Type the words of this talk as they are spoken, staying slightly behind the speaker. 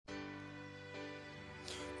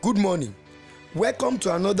Good morning. Welcome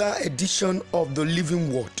to another edition of the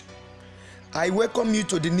Living Word. I welcome you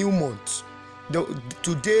to the new month.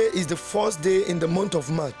 Today is the first day in the month of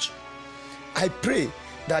March. I pray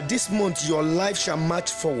that this month your life shall march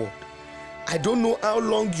forward. I don't know how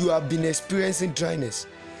long you have been experiencing dryness.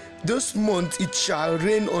 This month it shall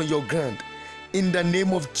rain on your ground. In the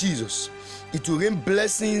name of Jesus, it will rain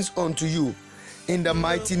blessings unto you. In the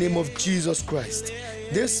mighty name of Jesus Christ.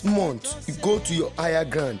 This month, you go to your higher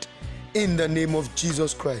ground. In the name of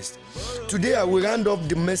Jesus Christ. Today, I will round up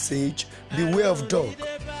the message, Beware of Dog.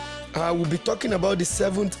 I will be talking about the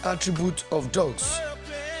seventh attribute of dogs.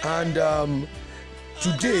 And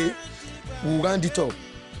today, we'll round it up.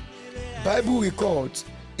 Bible records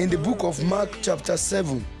in the book of Mark chapter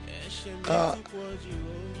 7,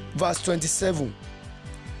 verse 27.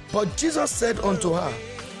 But Jesus said unto her,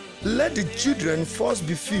 Let the children first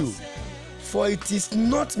be filled, for it is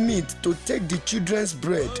not meet to take the children's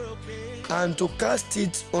bread and to cast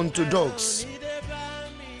it unto dogs.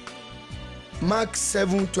 Mark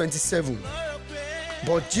 7:27.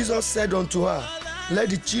 But Jesus said unto her, Let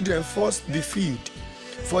the children first be filled,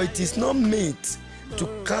 for it is not meet to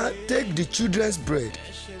take the children's bread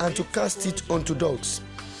and to cast it unto dogs.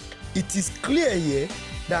 It is clear here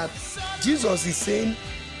that Jesus is saying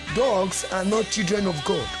dogs are not children of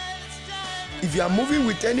God. If you are moving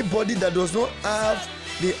with anybody that does not have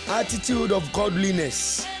the attitude of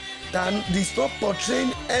godliness, that is not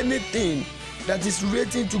portraying anything that is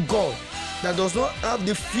relating to God, that does not have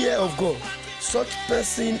the fear of God, such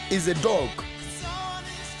person is a dog.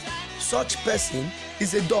 Such person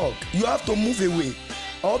is a dog. You have to move away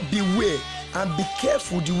or beware and be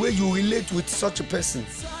careful the way you relate with such a person,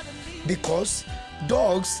 because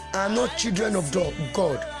dogs are not children of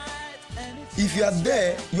God. If you are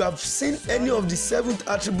there, you have seen any of the seventh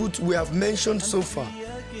attributes we have mentioned so far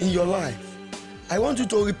in your life, I want you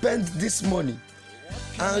to repent this morning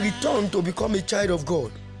and return to become a child of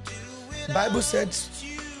God. Bible says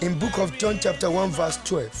in book of John chapter 1 verse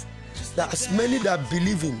 12 that as many that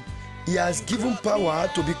believe him, he has given power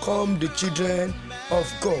to become the children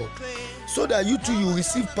of God, so that you too you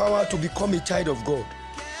receive power to become a child of God.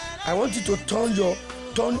 I want you to turn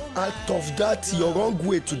out of that your wrong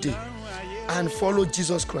way today and follow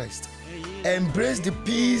Jesus Christ. Embrace the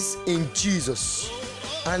peace in Jesus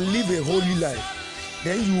and live a holy life.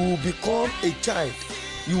 Then you will become a child.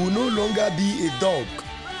 You will no longer be a dog.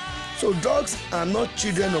 So dogs are not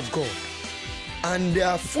children of God. And there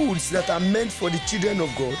are foods that are meant for the children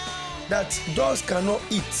of God that dogs cannot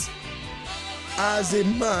eat. As a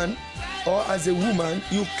man or as a woman,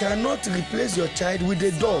 you cannot replace your child with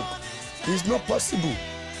a dog. It's not possible.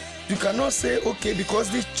 You cannot say, okay,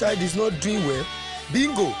 because this child is not doing well,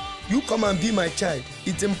 bingo, you come and be my child.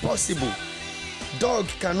 It's impossible. Dog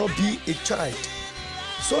cannot be a child.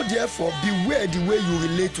 So therefore, beware the way you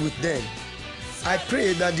relate with them. I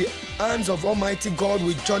pray that the hands of Almighty God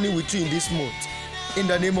will journey with you in this month. In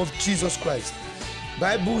the name of Jesus Christ.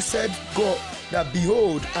 Bible said, God, that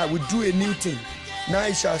behold, I will do a new thing. Now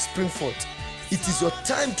it shall spring forth. It is your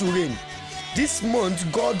time to reign. This month,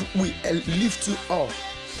 God will lift you up.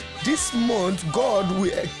 This month, God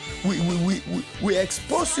will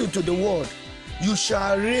expose you to the world. You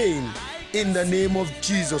shall reign in the name of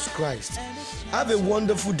Jesus Christ. Have a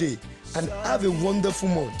wonderful day and have a wonderful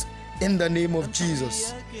month in the name of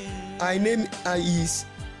Jesus. My name is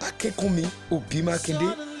Akekunmi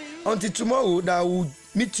Obimakinde. Until tomorrow, that I will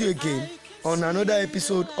meet you again on another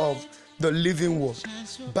episode of The Living Word.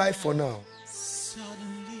 Bye for now.